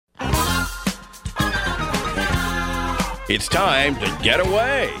It's time to get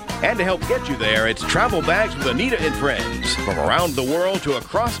away. And to help get you there, it's Travel Bags with Anita and Friends. From around the world to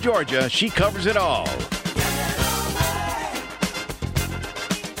across Georgia, she covers it all.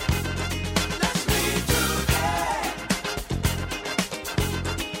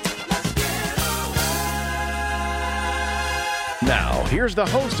 Now, here's the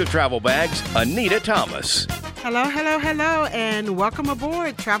host of Travel Bags, Anita Thomas. Hello, hello, hello, and welcome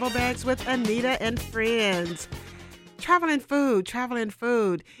aboard Travel Bags with Anita and Friends. Travel and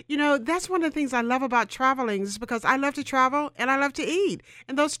food. You know, that's one of the things I love about traveling is because I love to travel and I love to eat.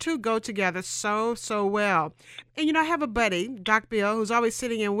 And those two go together so well. And, you know, I have a buddy, Doc Bill, who's always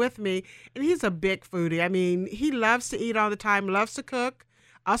sitting in with me, and he's a big foodie. I mean, he loves to eat all the time, loves to cook.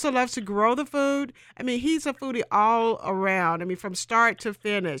 Also loves to grow the food. I mean, he's a foodie all around. I mean, from start to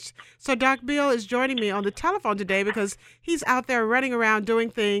finish. So Doc Bill is joining me on the telephone today because he's out there running around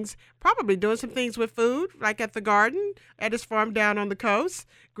doing things, probably doing some things with food, like at the garden, at his farm down on the coast,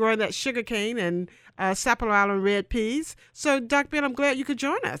 growing that sugar cane and Sapelo Island red peas. So Doc Bill, I'm glad you could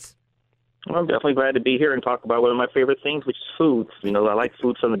join us. Well, I'm definitely glad to be here and talk about one of my favorite things, which is food. You know, I like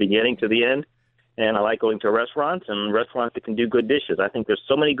food from the beginning to the end. And I like going to restaurants and restaurants that can do good dishes. I think there's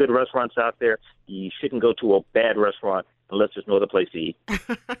so many good restaurants out there. You shouldn't go to a bad restaurant unless there's no other place to eat.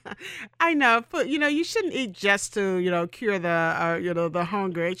 I know, but you know, you shouldn't eat just to cure the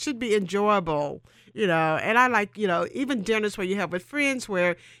hunger. It should be enjoyable. And I like even dinners where you have with friends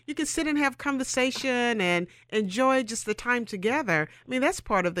where you can sit and have conversation and enjoy just the time together. I mean, that's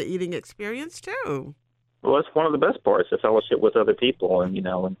part of the eating experience too. Well, it's one of the best parts, the fellowship with other people and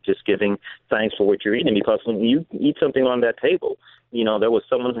just giving thanks for what you're eating. Because when you eat something on that table, there was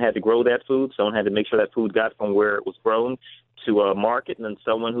someone who had to grow that food. Someone had to make sure that food got from where it was grown to a market, and then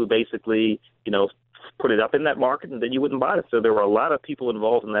someone who basically, put it up in that market, and then you wouldn't buy it. So there were a lot of people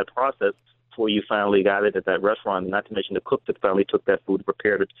involved in that process before you finally got it at that restaurant, not to mention the cook that finally took that food and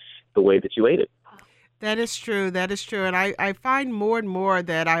prepared it the way that you ate it. That is true. And I find more and more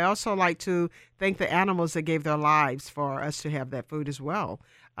that I also like to thank the animals that gave their lives for us to have that food as well.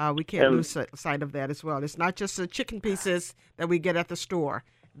 We can't lose sight of that as well. It's not just the chicken pieces that we get at the store.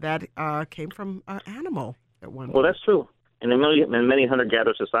 That came from an animal at one point. Well, that's true. And in many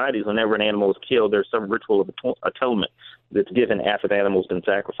hunter-gatherer societies, whenever an animal is killed, there's some ritual of atonement that's given after the animal's been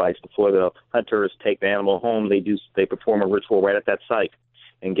sacrificed. Before the hunters take the animal home, they perform a ritual right at that site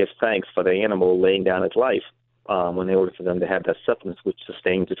and give thanks for the animal laying down its life in order for them to have that substance which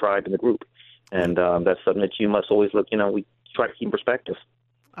sustains the tribe and the group. And that's something that you must always look, we try to keep in perspective.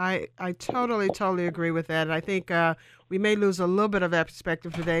 I totally agree with that. And I think we may lose a little bit of that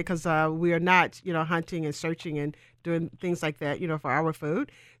perspective today because we are not, hunting and searching and doing things like that, for our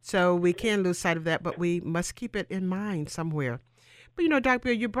food. So we can lose sight of that, but we must keep it in mind somewhere. But, Dr.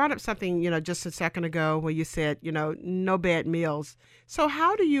 Bill, you brought up something, just a second ago where you said, no bad meals. So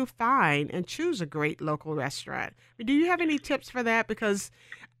how do you find and choose a great local restaurant? Do you have any tips for that? Because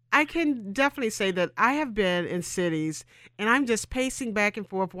I can definitely say that I have been in cities and I'm just pacing back and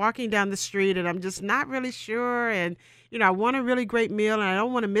forth, walking down the street, and I'm just not really sure. And, I want a really great meal, and I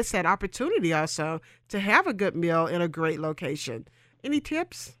don't want to miss that opportunity also to have a good meal in a great location. Any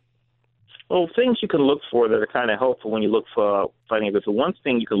tips? Well, things you can look for that are kind of helpful when you look for finding a good food. One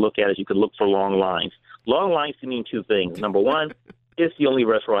thing you can look at is you can look for long lines. Long lines can mean two things. Number one, it's the only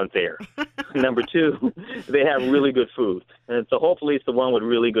restaurant there. Number two, they have really good food. And so hopefully it's the one with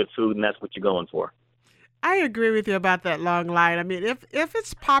really good food, and that's what you're going for. I agree with you about that long line. I mean, if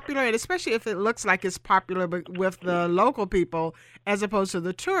it's popular, and especially if it looks like it's popular with the local people as opposed to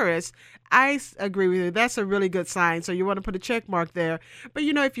the tourists, I agree with you. That's a really good sign. So you want to put a check mark there. But,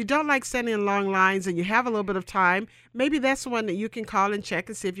 if you don't like standing in long lines and you have a little bit of time, maybe that's one that you can call and check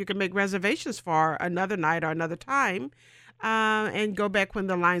and see if you can make reservations for another night or another time and go back when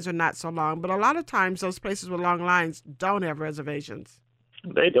the lines are not so long. But a lot of times those places with long lines don't have reservations.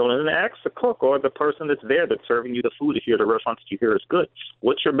 They don't. And ask the cook or the person that's there that's serving you the food if you're at a restaurant that you hear is good.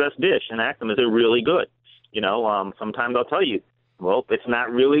 What's your best dish? And ask them, is it really good? Sometimes they'll tell you, well, it's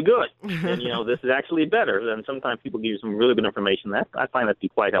not really good. And, this is actually better. And sometimes people give you some really good information. That I find that to be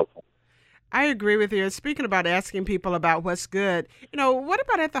quite helpful. I agree with you. Speaking about asking people about what's good, what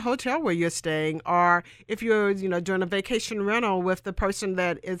about at the hotel where you're staying, or if you're, doing a vacation rental with the person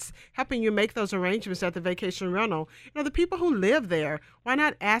that is helping you make those arrangements at the vacation rental, the people who live there, why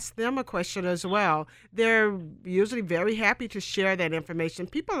not ask them a question as well? They're usually very happy to share that information.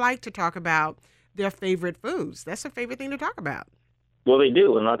 People like to talk about their favorite foods. That's a favorite thing to talk about. Well, they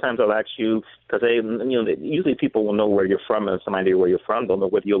do, and a lot of times they'll ask you because usually people will know where you're from, and somebody where you're from, they'll know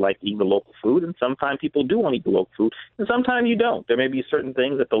whether you like eating the local food, and sometimes people do want to eat the local food, and sometimes you don't. There may be certain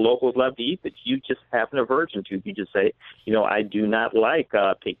things that the locals love to eat that you just have an aversion to. You just say, I do not like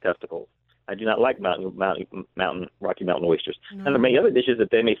pig testicles. I do not like Rocky Mountain oysters. No. And there may be other dishes that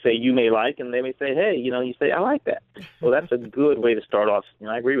they may say you may like, and they may say, hey, you say, I like that. So that's a good way to start off.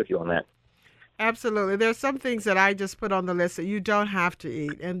 I agree with you on that. Absolutely. There's some things that I just put on the list that you don't have to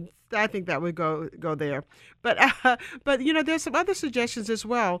eat, and I think that would go there. But there's some other suggestions as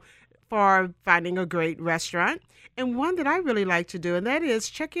well for finding a great restaurant. And one that I really like to do, and that is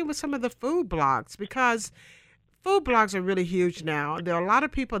check in with some of the food blogs, because food blogs are really huge now. There are a lot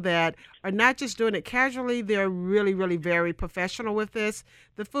of people that are not just doing it casually. They're really, really very professional with this.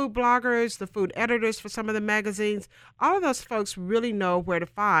 The food bloggers, the food editors for some of the magazines, all of those folks really know where to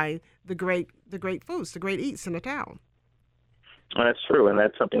find the great foods, the great eats in the town. Well, that's true, and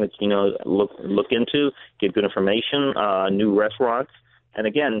that's something that look into, get good information, new restaurants. And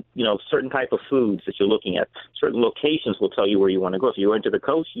again, certain type of foods that you're looking at. Certain locations will tell you where you want to go. If you're into the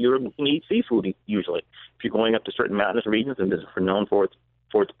coast, you're going to eat seafood usually. If you're going up to certain mountainous regions and this is known for its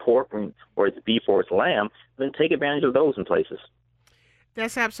pork or its beef or its lamb, then take advantage of those in places.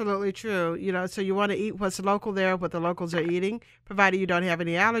 That's absolutely true. So you want to eat what's local there, what the locals are eating, provided you don't have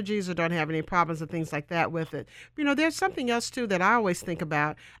any allergies or don't have any problems and things like that with it. There's something else, too, that I always think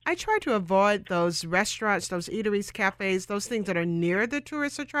about. I try to avoid those restaurants, those eateries, cafes, those things that are near the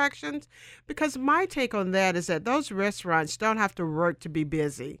tourist attractions, because my take on that is that those restaurants don't have to work to be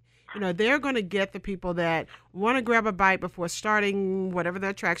busy. They're going to get the people that want to grab a bite before starting whatever the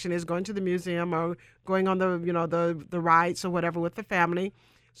attraction is, going to the museum or going on the rides or whatever with the family.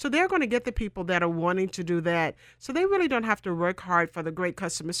 So they're going to get the people that are wanting to do that. So they really don't have to work hard for the great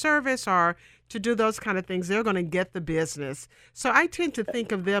customer service or to do those kind of things. They're going to get the business. So I tend to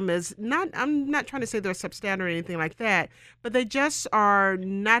think of them as I'm not trying to say they're substandard or anything like that, but they just are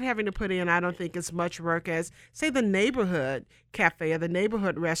not having to put in, I don't think, as much work as, say, the neighborhood cafe or the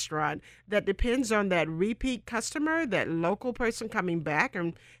neighborhood restaurant that depends on that repeat customer, that local person coming back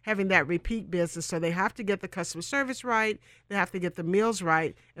and having that repeat business. So they have to get the customer service right. They have to get the meals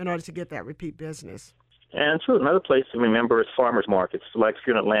right in order to get that repeat business. And true, another place to remember is farmers markets. Like if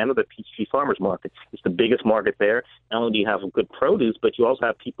you're in Atlanta, the Peachtree Farmers Market is the biggest market there. Not only do you have good produce, but you also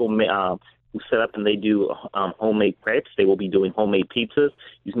have people who set up and they do homemade crepes. They will be doing homemade pizzas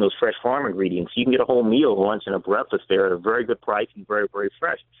using those fresh farm ingredients. You can get a whole meal, lunch, and a breakfast there at a very good price and very, very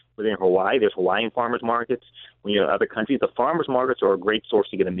fresh. Within Hawaii, there's Hawaiian farmers markets. When you're in other countries, the farmers markets are a great source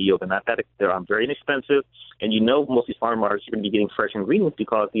to get a meal. They're very inexpensive, and most of these farmers markets are going to be getting fresh ingredients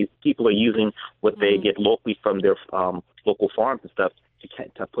because these people are using what they get locally from their local farms and stuff to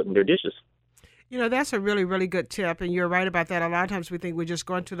put in their dishes. That's a really, really good tip, and you're right about that. A lot of times we think we're just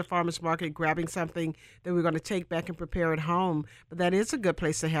going to the farmer's market, grabbing something that we're going to take back and prepare at home, but that is a good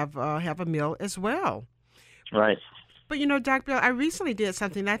place to have a meal as well. Right. But, Dr. Bill, I recently did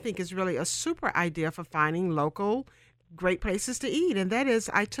something I think is really a super idea for finding local great places to eat, and that is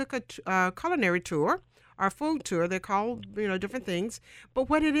I took a culinary tour, or food tour. They're called, different things. But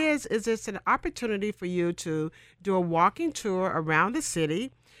what it is it's an opportunity for you to do a walking tour around the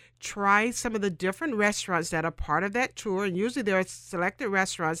city, try some of the different restaurants that are part of that tour, and usually there are selected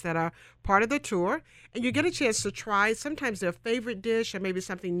restaurants that are part of the tour, and you get a chance to try sometimes their favorite dish or maybe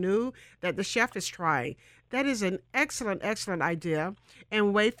something new that the chef is trying. That is an excellent, excellent idea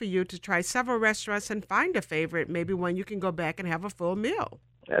and way for you to try several restaurants and find a favorite, maybe one you can go back and have a full meal.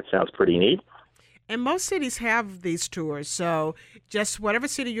 That sounds pretty neat. And most cities have these tours, so just whatever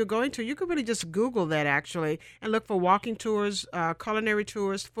city you're going to, you can really just Google that, actually, and look for walking tours, culinary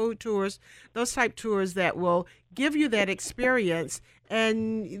tours, food tours, those type tours that will give you that experience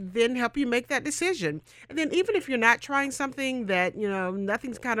and then help you make that decision. And then even if you're not trying something that,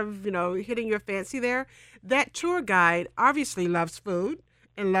 nothing's kind of, hitting your fancy there, that tour guide obviously loves food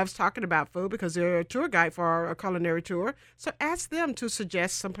and loves talking about food because they're a tour guide for a culinary tour. So ask them to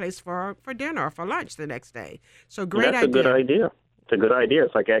suggest some place for dinner or for lunch the next day. So great idea. That's a good idea. It's a good idea.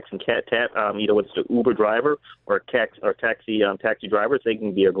 It's like asking whether it's the Uber driver or taxi drivers. They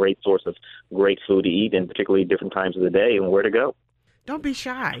can be a great source of great food to eat, and particularly different times of the day and where to go. Don't be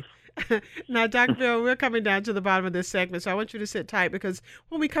shy. Now, Dr. Bill, we're coming down to the bottom of this segment, so I want you to sit tight because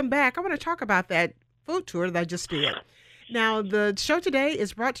when we come back, I want to talk about that food tour that I just did. Now, the show today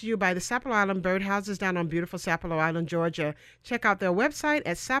is brought to you by the Sapelo Island Birdhouses down on beautiful Sapelo Island, Georgia. Check out their website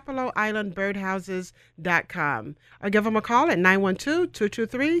at sapeloislandbirdhouses.com or give them a call at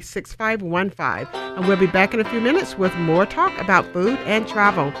 912-223-6515. And we'll be back in a few minutes with more talk about food and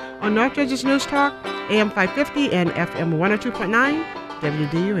travel on North Georgia's News Talk, AM 550 and FM 102.9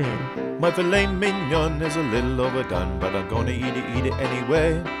 WDUN. My filet mignon is a little overdone, but I'm gonna eat it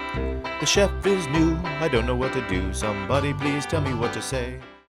anyway. The chef is new, I don't know what to do. Somebody please tell me what to say.